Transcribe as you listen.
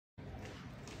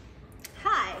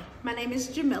My name is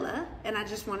Jamila, and I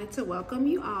just wanted to welcome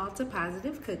you all to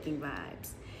Positive Cooking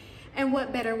Vibes. And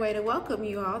what better way to welcome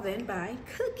you all than by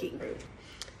cooking?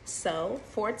 So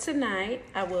for tonight,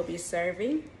 I will be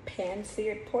serving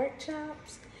pan-seared pork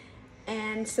chops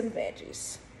and some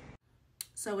veggies.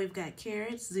 So we've got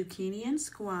carrots, zucchini, and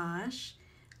squash.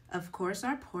 Of course,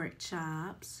 our pork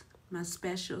chops, my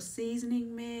special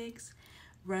seasoning mix,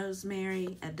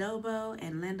 rosemary, adobo,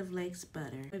 and Land O'Lakes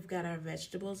butter. We've got our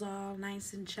vegetables all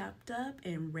nice and chopped up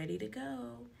and ready to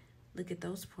go. Look at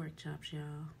those pork chops,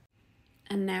 y'all.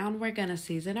 And now we're gonna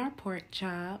season our pork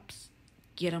chops,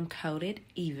 get them coated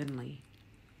evenly.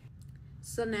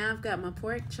 So now I've got my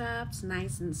pork chops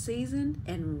nice and seasoned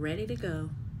and ready to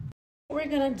go. What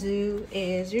we're gonna do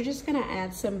is you're just gonna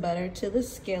add some butter to the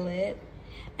skillet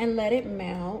and let it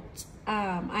melt.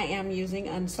 I am using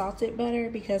unsalted butter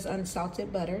because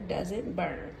unsalted butter doesn't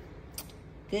burn.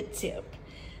 Good tip.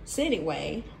 So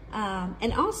anyway,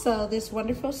 and also this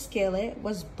wonderful skillet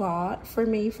was bought for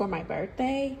me for my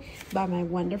birthday by my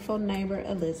wonderful neighbor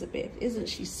Elizabeth. Isn't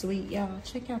she sweet, y'all?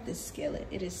 Check out this skillet.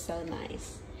 It is so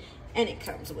nice. And it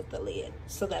comes with the lid,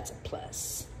 so that's a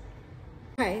plus.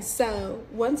 Okay, so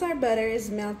once our butter is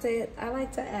melted, I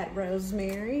like to add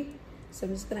rosemary. So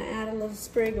I'm just gonna add a little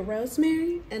sprig of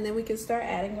rosemary, and then we can start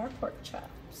adding our pork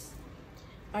chops,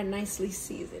 our nicely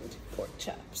seasoned pork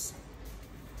chops.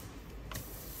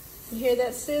 You hear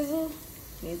that sizzle?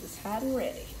 It means it's hot and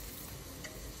ready.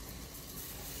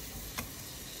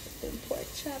 Put them pork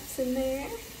chops in there.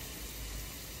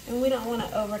 And we don't wanna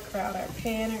overcrowd our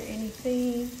pan or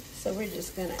anything, so we're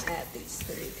just gonna add these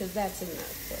three because that's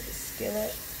enough for the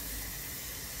skillet.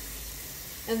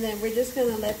 And then we're just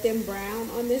gonna let them brown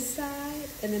on this side.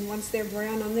 And then once they're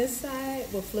brown on this side,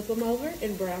 we'll flip them over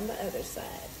and brown the other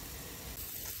side.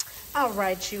 All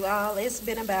right, you all, it's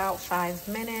been about 5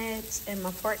 minutes and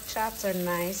my pork chops are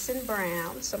nice and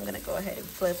brown. So I'm gonna go ahead and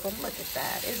flip them. Look at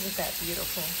that, isn't that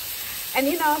beautiful? And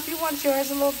you know, if you want yours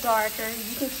a little darker,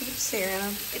 you can keep searing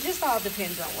them. It just all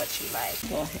depends on what you like.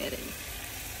 Go ahead and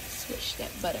switch that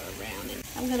butter around. And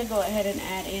I'm gonna go ahead and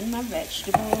add in my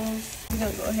vegetables. I'm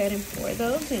gonna go ahead and pour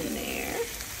those in there.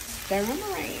 Stir them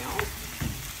around.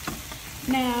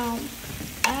 Now,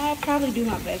 I probably do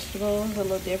my vegetables a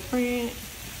little different,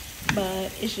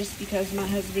 but it's just because my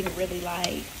husband really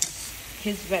likes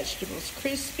his vegetables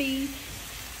crispy,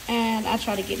 and I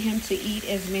try to get him to eat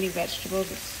as many vegetables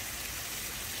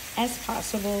as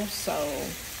possible, so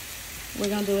we're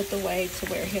gonna do it the way to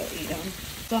where he'll eat them.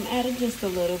 So I'm adding just a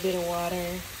little bit of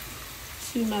water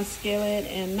to my skillet,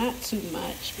 and not too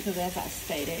much because, as I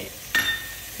stated,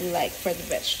 we like for the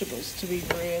vegetables to be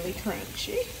really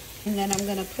crunchy. And then I'm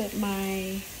gonna put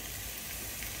my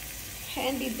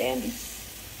handy dandy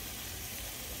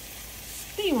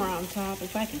steamer on top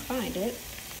if I can find it.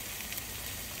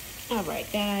 All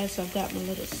right, guys, so I've got my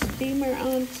little steamer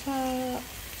on top.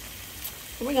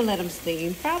 We're gonna let them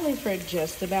steam probably for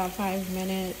just about 5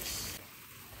 minutes.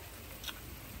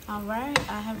 All right,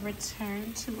 I have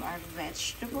returned to our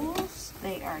vegetables.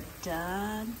 They are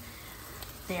done.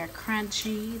 They're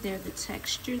crunchy. They're the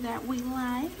texture that we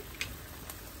like.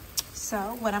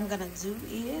 So what I'm gonna do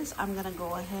is I'm gonna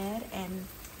go ahead and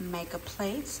make a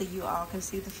plate so you all can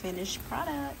see the finished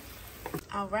product.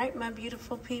 All right, my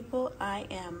beautiful people, I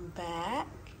am back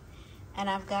and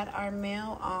I've got our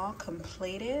meal all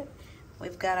completed.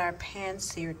 We've got our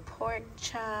pan-seared pork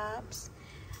chops.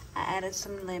 I added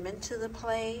some lemon to the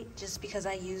plate just because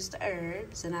I used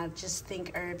herbs, and I just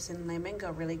think herbs and lemon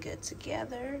go really good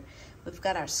together. We've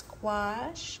got our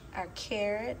squash, our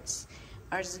carrots,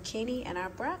 our zucchini, and our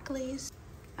broccolis.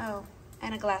 Oh,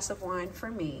 and a glass of wine for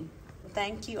me.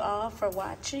 Thank you all for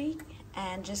watching,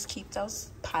 and just keep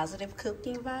those positive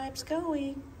cooking vibes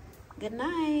going. Good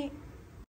night.